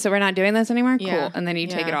 okay, so we're not doing this anymore? Yeah. Cool. And then you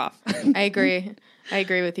take it Yeah. off. I agree. I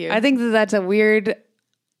agree with you. I think that that's a weird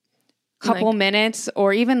couple Like- minutes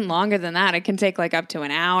or even longer than that. It can take like up to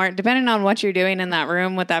an hour, depending on what you're doing in that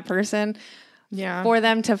room with that person, yeah. for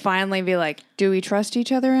them to finally be like, do we trust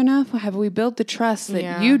each other enough? Have we built the trust that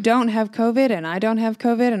Yeah. you don't have COVID and I don't have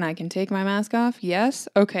COVID and I can take my mask off? Yes.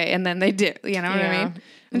 Okay. And then they do. You know what I Yeah. mean?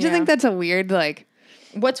 I just Yeah. think that's a weird, like,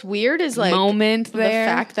 What's weird is like moment there.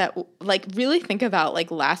 the fact that like really think about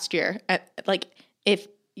like last year, like if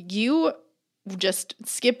you just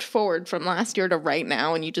skipped forward from last year to right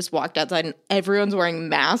now and you just walked outside and everyone's wearing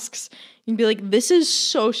masks, you'd be like, this is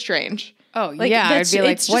so strange. Oh, Like, yeah. I'd that's- be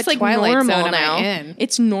like, it's what just like Twilight normal Zone am now. I in?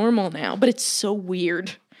 It's normal now, but it's so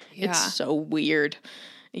weird. Yeah. It's so weird.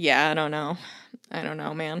 Yeah, I don't know. I don't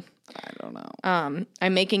know, man. I don't know.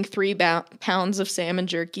 I'm making 3 pounds of salmon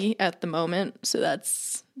jerky at the moment, so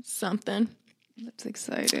that's something. That's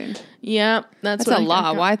exciting. Yeah, that's That's what a I'm lot.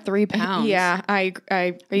 gonna- Why 3 pounds? Yeah, I Are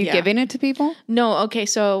you yeah. giving it to people? No, okay,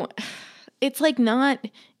 so it's like not.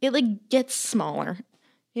 It like gets smaller.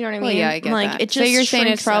 You know what I mean? Well, yeah, I get like that. it just so you're saying it's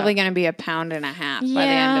shrinks probably up. going to be 1.5 pounds by the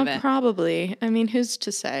Yeah, end of it. probably. I mean, who's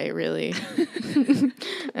to say, really?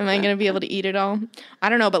 Am I going to be able to eat it all? I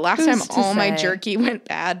don't know, but last Who's time to all my say? jerky went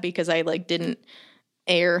bad because I like didn't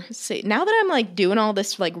air. Now that I'm like doing all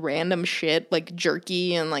this like random shit, like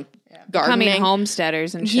jerky and like gardening, Becoming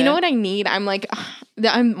homesteaders and shit. you know what I need? I'm like,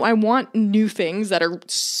 I want new things that are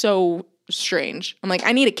so strange. I'm like,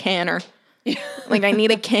 I need a canner. Like I need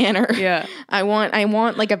a canner. Yeah. I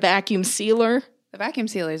want like a vacuum sealer. The vacuum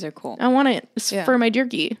sealers are cool. I want it Yeah. for my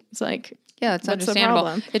jerky. It's like, Yeah, it's what's the understandable.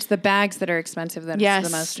 problem? It's the bags that are expensive that's yes, the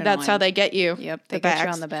most that's how annoying. they get you. Yep, the they get you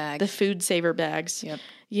bags. on the bags. The food saver bags. Yep.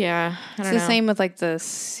 Yeah, I It's don't the know. same with like the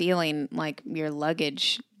sealing, like your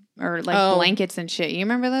luggage or like Oh. blankets and shit. You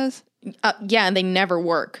remember those? Yeah, and they never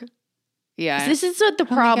work. Yeah. This is what the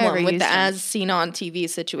think I problem ever with used the them. as seen on TV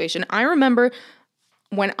situation. I remember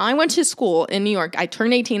when I went to school in New York, I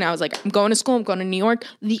turned 18. I was like, I'm going to school. I'm going to New York.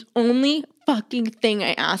 The only fucking thing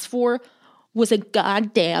I asked for was a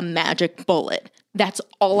goddamn magic bullet. That's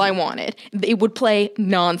all I wanted. It would play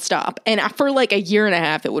nonstop. And for like 1.5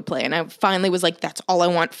 years, it would play. And I finally was like, that's all I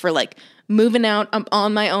want for like moving out. I'm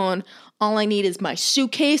on my own. All I need is my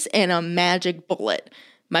suitcase and a magic bullet.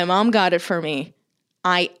 My mom got it for me.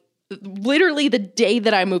 I literally, the day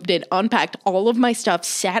that I moved in, unpacked all of my stuff,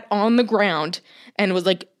 sat on the ground, and was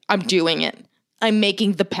like, I'm doing it. I'm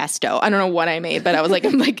making the pesto. I don't know what I made, but I was like,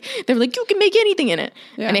 they were like, you can make anything in it.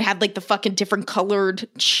 And it had like the fucking different colored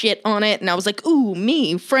shit on it. And I was like, ooh,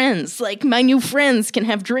 me, friends, like my new friends can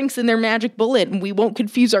have drinks in their magic bullet and we won't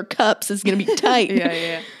confuse our cups. It's going to be tight.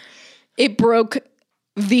 yeah. It broke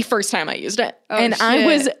the first time I used it. and I shit.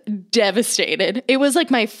 was devastated. It was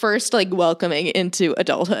like my first like welcoming into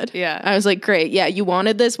adulthood. Yeah. I was like, great. Yeah. You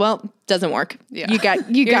wanted this? Well, doesn't work. Yeah. You got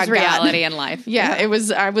Here's God. reality in life. Yeah. I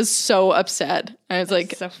was so upset. I was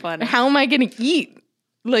like, so funny. how am I going to eat?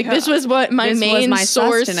 Like this was what my This was main my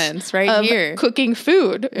source sustenance right of here. cooking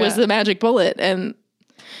food was Yeah. the magic bullet. And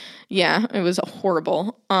yeah, it was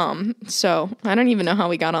horrible. So I don't even know how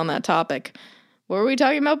we got on that topic. What were we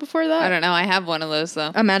talking about before that? I don't know. I have one of those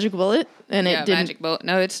though. A magic bullet, and Yeah, it didn't. magic bullet.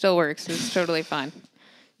 No, it still works. It's totally fine.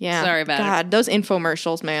 Yeah, Sorry about it. God, those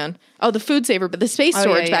infomercials, man. Oh, the food saver, but the space Oh,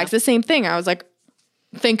 storage yeah, bags, the same thing. I was like,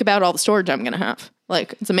 think about all the storage I'm gonna have.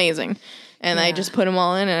 Like, it's amazing. And I just put them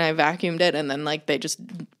all in, and I vacuumed it, and then like they just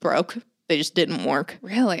broke. They just didn't work.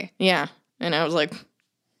 Really? Yeah, and I was like,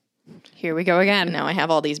 Here we go again. now I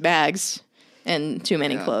have all these bags and too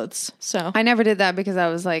many clothes. So I never did that because I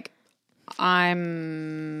was like, I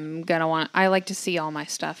like to see all my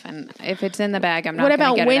stuff, and if it's in the bag, I'm not. what gonna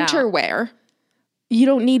about get winter It out. wear? You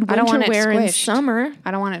don't need I don't winter want it wear in squished. summer.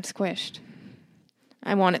 I don't want it squished.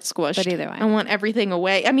 I want it squished. But either way. I want everything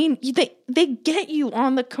away. I mean, they get you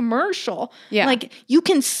on the commercial. Yeah. Like you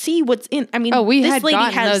can see what's in. I mean, Oh, we this had lady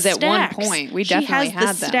gotten has those at one stacks. point. We She definitely has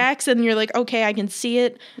had the them. stacks, and you're like, okay, I can see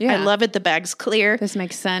it. Yeah. I love it. The bag's clear. This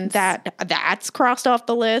makes sense. That's crossed off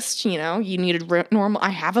the list. You know, you needed normal. I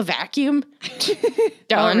have a vacuum.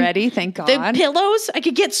 Done. already, thank God. The pillows, I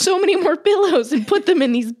could get so many more pillows and put them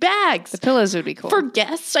in these bags. The pillows would be cool. For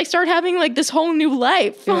guests, I start having like this whole new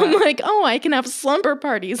life. I'm like, oh, I can have slumber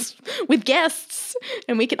parties with guests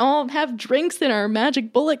and we can all have drinks in our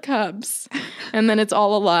magic bullet cups. And then it's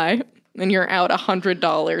all a lie. And you're out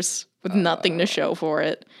 $100 with nothing to show for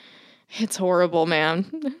it. It's horrible,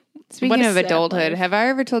 man. Speaking What a of sad adulthood, life. have I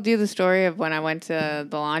ever told you the story of when I went to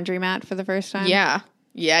the laundromat for the first time? Yeah.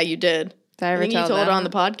 Yeah, you did. Did I ever think you tell told it them? on the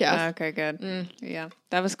podcast. Okay, good. Yeah,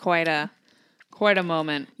 that was quite a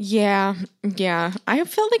moment. Yeah. Yeah. I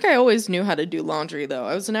felt like I always knew how to do laundry, though.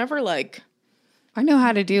 I was never like, I know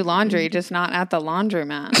how to do laundry, just not at the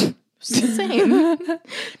laundromat. same.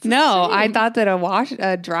 No, I thought that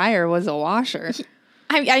a dryer was a washer.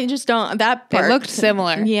 I just don't, that part. It looked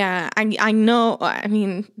similar. Yeah, I know. I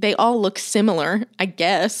mean, they all look similar, I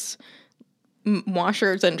guess.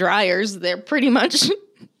 Washers and dryers, they're pretty much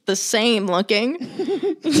the same looking,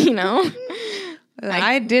 you know?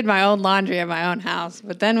 I did my own laundry at my own house,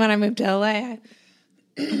 but then when I moved to LA,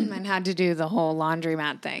 I had to do the whole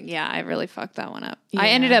laundromat thing. Yeah, I really fucked that one up. I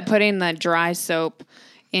ended up putting the dry soap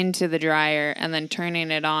into the dryer and then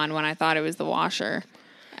turning it on when I thought it was the washer.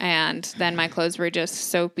 And then my clothes were just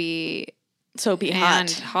soapy hot. and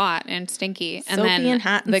hot and stinky. And Soapy then and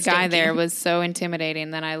hot and the guy stinky. there was so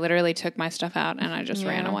intimidating that I literally took my stuff out and I just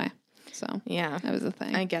ran Yeah. away. So Yeah, that was the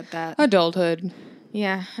thing. I get that. Adulthood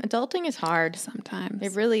Yeah, adulting is hard. sometimes.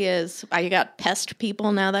 It really is. I got pest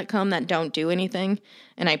people now that come that don't do anything,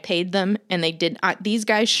 and I paid them, and they did. These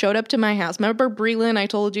guys showed up to my house. Remember Breland? I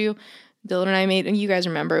told you, Dylan and I made, and you guys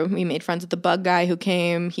remember, we made friends with the bug guy who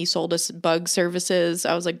came. He sold us bug services.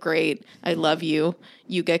 I was like, great, I love you.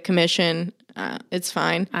 You get commission. It's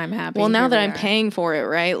fine. I'm happy. Well, now Here that we I'm are. paying for it,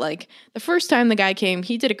 right? Like the first time the guy came,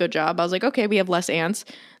 he did a good job. I was like, okay, we have less ants.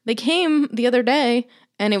 They came the other day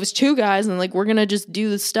and it was 2 guys and like, we're going to just do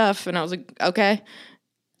this stuff. And I was like, okay.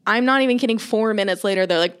 I'm not even kidding. 4 minutes later,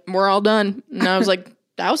 they're like, we're all done. And I was like,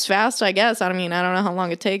 that was fast, I guess. I mean, I don't know how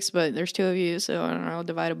long it takes, but there's 2 of you. So I don't know,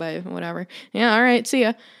 divided by whatever. Yeah. All right. See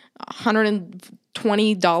ya.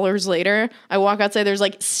 $120 later, I walk outside. There's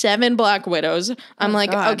like 7 Black Widows. I'm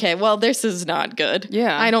like, God. okay, well, this is not good.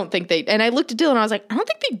 Yeah. I don't think they. And I looked at Dylan. And I was like, I don't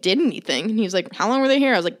think they did anything. And he was like, how long were they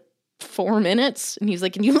here? I was like, 4 minutes. And he's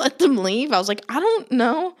like, can you let them leave? I was like, I don't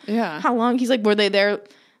know. Yeah. How long? He's like, were they there?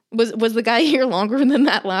 Was the guy here longer than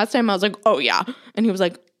that last time? I was like, oh yeah. And he was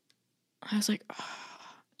like, I was like, oh,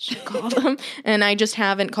 should I call them? And I just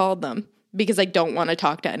haven't called them. Because I don't want to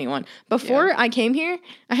talk to anyone. Before I came here,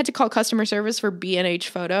 I had to call customer service for B&H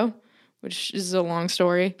Photo, which is a long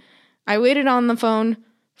story. I waited on the phone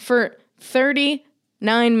for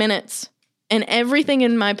 39 minutes, and everything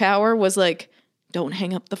in my power was like, don't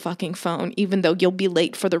hang up the fucking phone, even though you'll be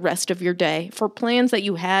late for the rest of your day, for plans that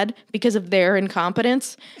you had because of their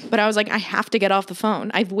incompetence. But I was like, I have to get off the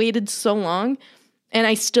phone. I've waited so long, and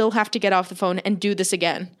I still have to get off the phone and do this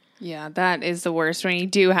again. Yeah, that is the worst when you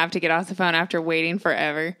do have to get off the phone after waiting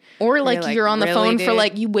forever. Or You're like like, you're on the "Really, phone for dude?"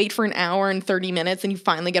 like, you wait for an hour and 30 minutes and you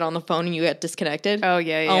finally get on the phone and you get disconnected. Oh,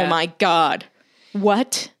 yeah, Oh yeah. my God.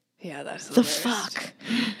 What Yeah, that's the fuck?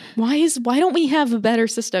 Why don't we have a better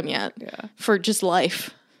system yet? Yeah. For just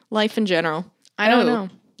life in general. I don't Oh. know.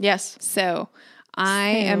 Yes. So I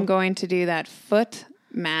am going to do that foot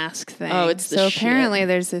mask thing. Oh, it's the so shit. apparently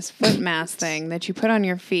there's this foot mask thing that you put on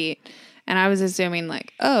your feet. And I was assuming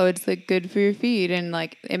like, oh, it's like good for your feet and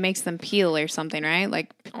like it makes them peel or something, right?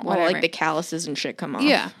 Like Well, whatever. like the calluses and shit come off.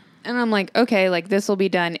 Yeah. And I'm like, okay, like this will be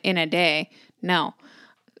done in a day. No.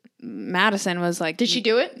 Madison was like, Did she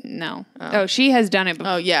do it? No. Oh, she has done it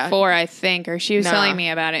before, Oh, yeah. I think, or she was Nah. telling me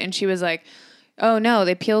about it, and she was like, "Oh no,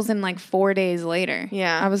 they peels in like 4 days later."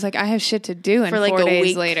 Yeah. I was like, I have shit to do in For, like, 4 a days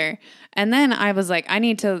week. later, and then I was like, I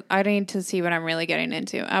need to see what I'm really getting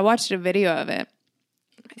into. I watched a video of it,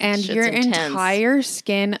 and Shit's your intense. entire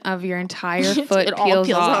skin of your entire foot It all peels,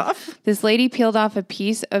 peels off. off. This lady peeled off a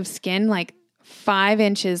piece of skin like 5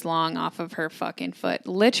 inches long off of her fucking foot.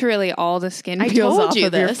 Literally all the skin I peels told off you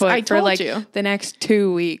of your this. foot I for told like you. the next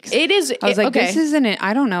 2 weeks. It is. I was like, okay. this isn't it.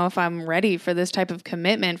 I don't know if I'm ready for this type of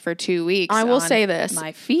commitment for 2 weeks. I will on say this.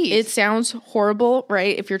 my feet. It sounds horrible,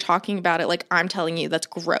 right? If you're talking about it, like I'm telling you, that's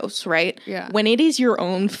gross, right? Yeah. When it is your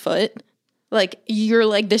own foot, like you're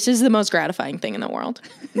like, this is the most gratifying thing in the world.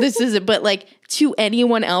 This is it. But like to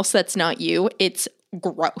anyone else that's not you, it's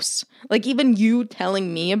gross. Like, even you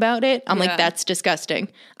telling me about it, I'm Yeah. like, that's disgusting.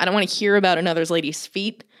 I don't want to hear about another lady's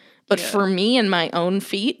feet. But for me and my own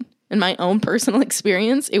feet and my own personal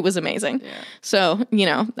experience, it was amazing. So, you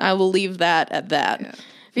know, I will leave that at that.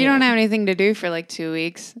 If you don't have anything to do for like 2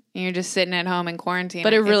 weeks and you're just sitting at home in quarantine.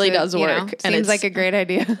 But it really does you know, work, and seems it's- like a great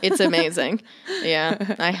idea. It's amazing.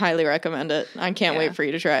 Yeah, I highly recommend it. I can't wait for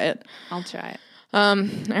you to try it. I'll try it.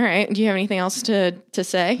 All right. Do you have anything else to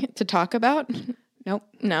say, to talk about? Nope.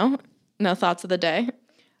 No? No thoughts of the day?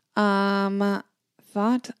 Thought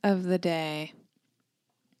of the day.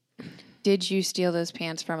 Did you steal those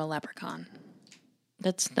pants from a leprechaun?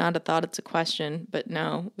 That's not a thought, it's a question, but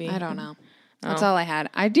no. I don't know. That's all I had.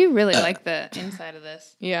 I do really like the inside of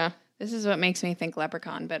this. Yeah. This is what makes me think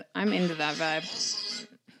leprechaun, but I'm into that vibe.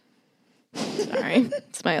 Sorry.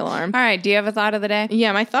 It's my alarm. All right. Do you have a thought of the day?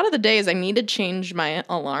 Yeah, my thought of the day is I need to change my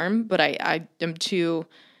alarm, but I am too,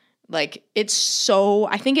 like, it's so,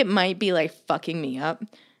 I think it might be, like, fucking me up.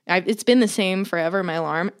 It's been the same forever, my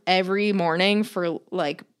alarm. Every morning for,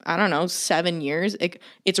 like, I don't know, 7 years,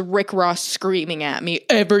 it's Rick Ross screaming at me,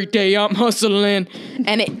 every day I'm hustling.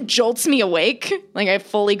 And it jolts me awake. Like, I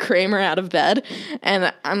fully Kramer out of bed.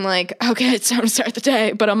 And I'm like, okay, it's time to start the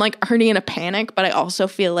day. But I'm, like, already in a panic, but I also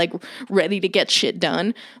feel, like, ready to get shit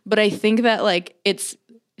done. But I think that, like, it's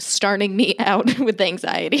starting me out with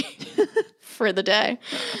anxiety for the day.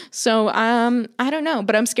 So, I don't know,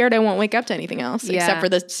 but I'm scared I won't wake up to anything else except for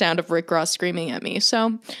the sound of Rick Ross screaming at me.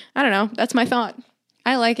 So, I don't know. That's my thought.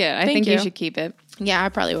 I like it. I think you should keep it. Yeah, I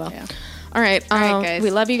probably will. All right. All right, guys. We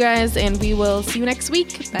love you guys, and we will see you next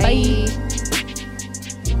week. Bye.